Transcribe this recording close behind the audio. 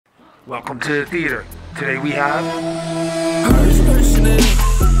Welcome to the theater. Today we have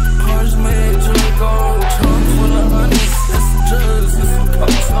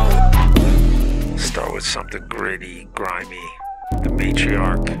start with something gritty, grimy. The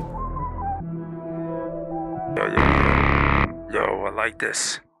matriarch. Yo, I like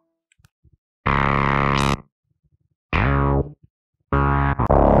this.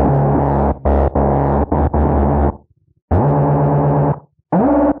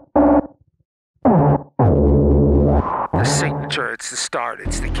 The signature, it's the start,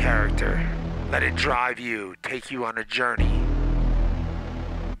 it's the character. Let it drive you, take you on a journey.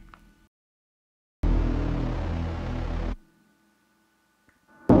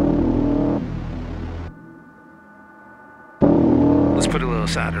 Let's put a little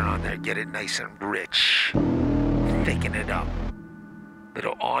Saturn on there, get it nice and rich. Thicken it up.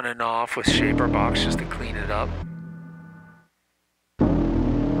 Little on and off with shaper box just to clean it up.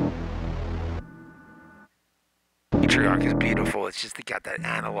 Matriarch is beautiful, it's just got that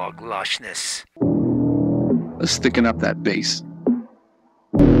analog lushness. Let's thicken up that bass.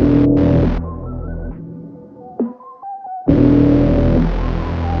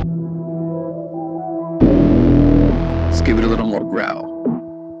 Let's give it a little more growl.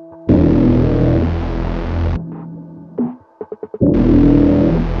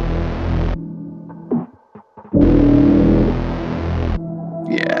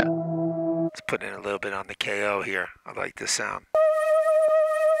 Yeah. Let's put in a little bit on the KO here. I like this sound.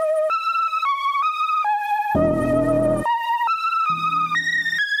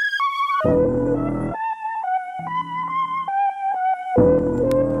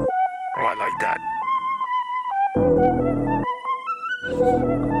 Oh, I like that.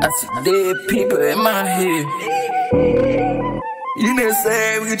 I see dead people in my head. You didn't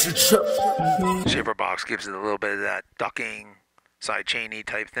say we get your truck. Shaper box gives it a little bit of that ducking, side chainy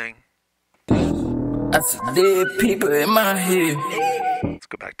type thing. I see dead people in my head. Let's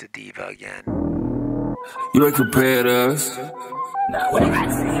go back to Diva again. You ain't compared to us.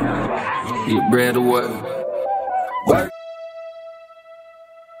 You bred or what? What?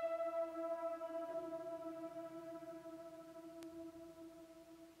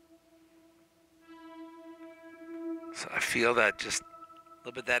 So I feel that just a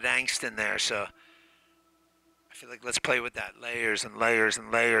little bit of that angst in there, so I feel like let's play with that, layers and layers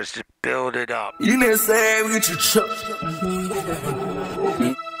and layers, just build it up. You didn't say we get your truck.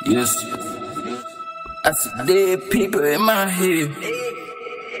 Yes. I see dead people in my head.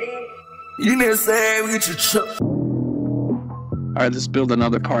 You didn't say we get your truck. Alright, let's build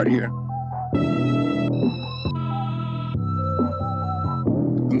another part here.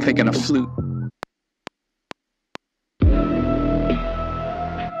 I'm thinking a flute.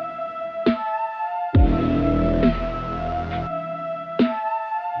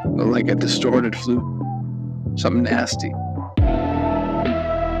 Like a distorted flute. Something nasty.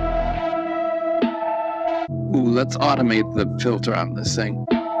 Ooh, let's automate the filter on this thing.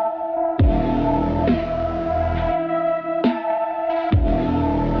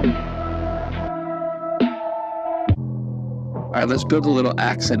 Alright, let's build a little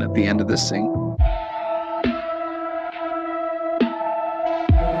accent at the end of this thing.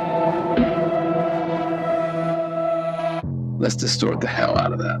 Let's distort the hell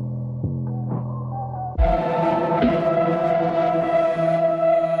out of that.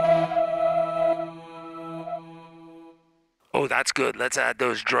 Oh, that's good. Let's add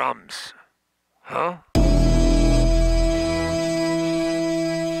those drums. Huh?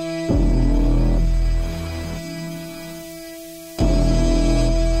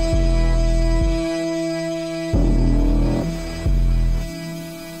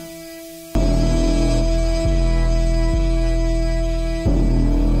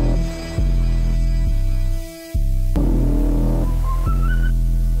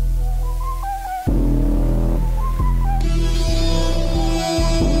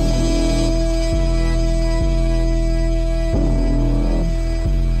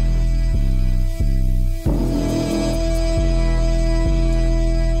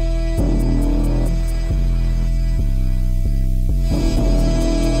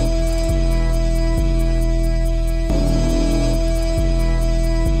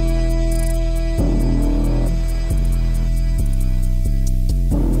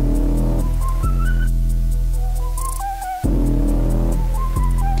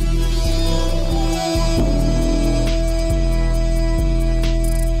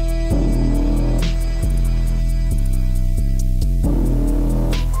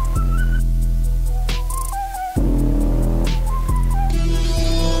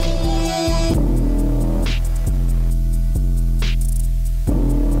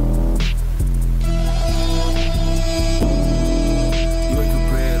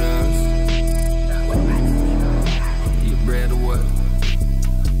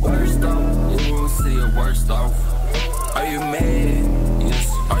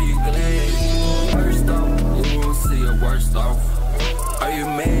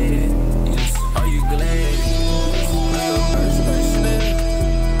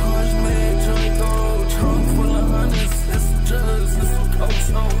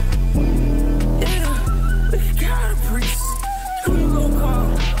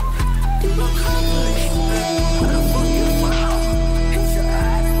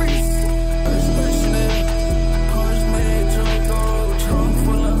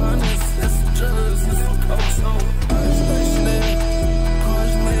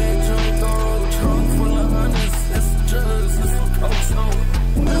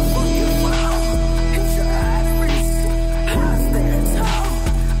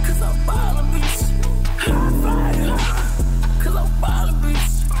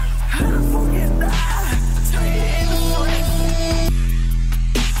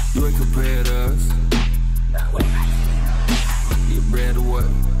 bred to what?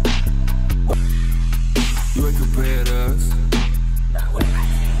 You ain't compared to us.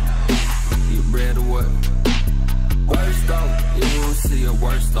 You bred to what? Worst off, you won't see a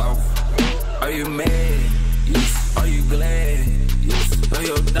worst off. Are you mad? Yes. Are you glad? Yes. Are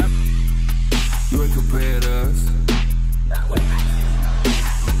you You ain't compared to us.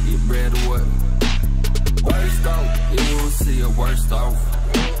 You bred to what? Worst off, you won't see a worst off.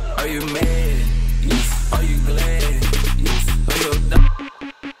 Are you mad? Yes. Are you glad? Yes. Are you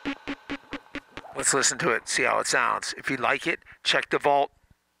Let's listen to it, see how it sounds. If you like it, check the vault.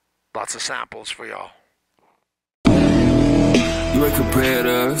 Lots of samples for y'all. You ain't compared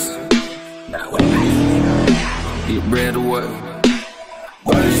to us. You bred to what?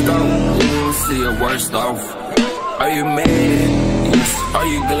 Worst off, you won't see a worst off. Are you mad? Yes. Are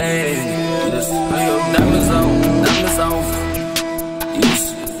you glad? Yes. Are your diamonds off? Yes.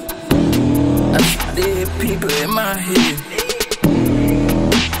 That's dead people in my head.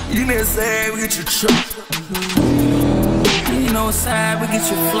 You never say we get your truck. You know side we get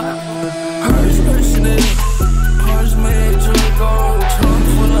your flop. Hers personal, hers made drunk gold, trunk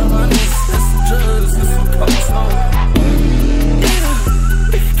full of honey. That's some drugs, that's some coke.